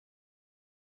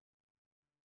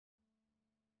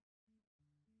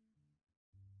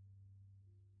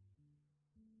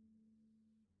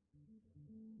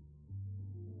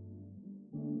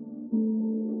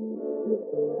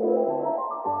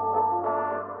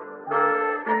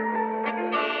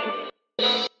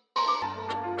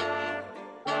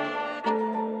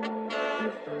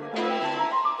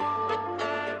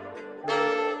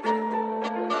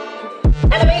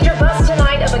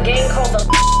called the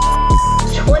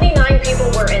 29 people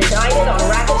were indicted on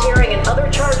racketeering and other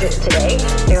charges today.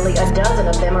 Nearly a dozen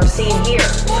of them are seen here.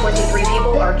 23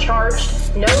 people are charged.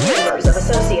 No members of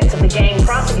associates of the gang.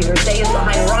 Prosecutors say is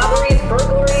behind robberies,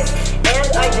 burglaries,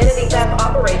 and identity theft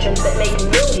operations that make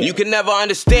millions. You can never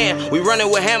understand. We run it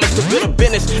with hammers to build a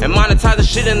business and monetize the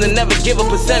shit and then never give a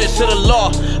percentage to the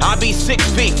law. I be 6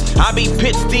 feet, I be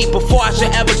pitch deep before I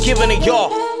should ever give in to y'all.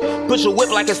 Push a whip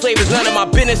like a slave is none of my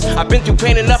business. I've been through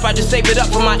pain enough, I just saved it up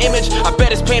for my image. I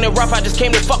bet it's painted rough, I just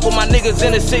came to fuck with my niggas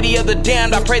in the city of the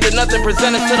damned. I pray that nothing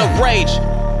presents us to the rage.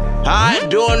 I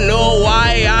don't know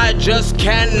why I just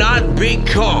cannot be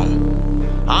calm.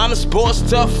 I'm supposed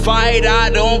to fight, I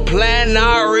don't plan,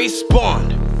 I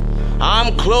respond.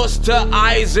 I'm close to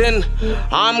Eisen,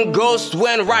 I'm ghost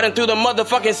when riding through the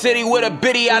motherfucking city with a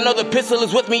biddy. I know the pistol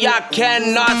is with me, I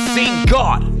cannot see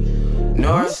God.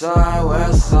 North side,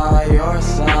 west side, your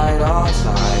side, all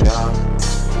side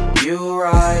up. You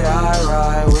ride, I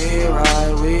ride,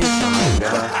 we signed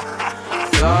up.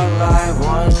 Thug life,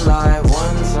 one time,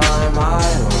 I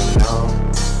don't know.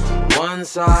 One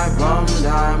side, bum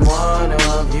dime, one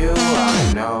of you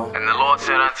I know. And the Lord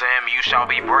said unto him, You shall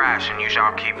be brash, and you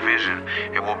shall keep vision.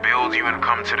 It will build you and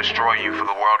come to destroy you, for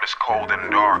the world is cold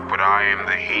and dark, but I am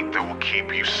the heat that will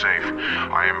keep you safe.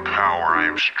 I am power, I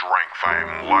am strength, I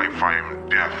am life, I am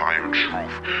death, I am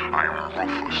truth, I am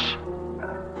ruthless.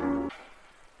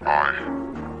 I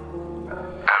am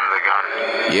the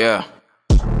gun. Yeah.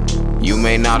 You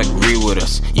may not agree with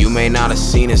us, you may not have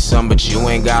seen it some, but you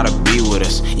ain't gotta be with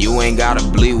us, you ain't gotta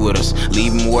bleed with us.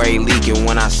 Leave him where he leaking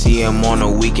when I see him on the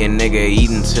weekend, nigga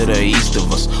eating to the east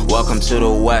of us. Welcome to the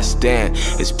West End,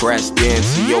 it's pressed in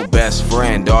to your best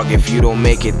friend. Dog, if you don't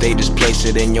make it, they just place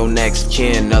it in your next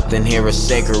kin. Nothing here is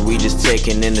sacred, we just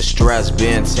taking in the stress.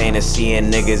 Been saying and seeing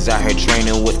niggas out here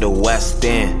training with the West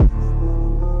End.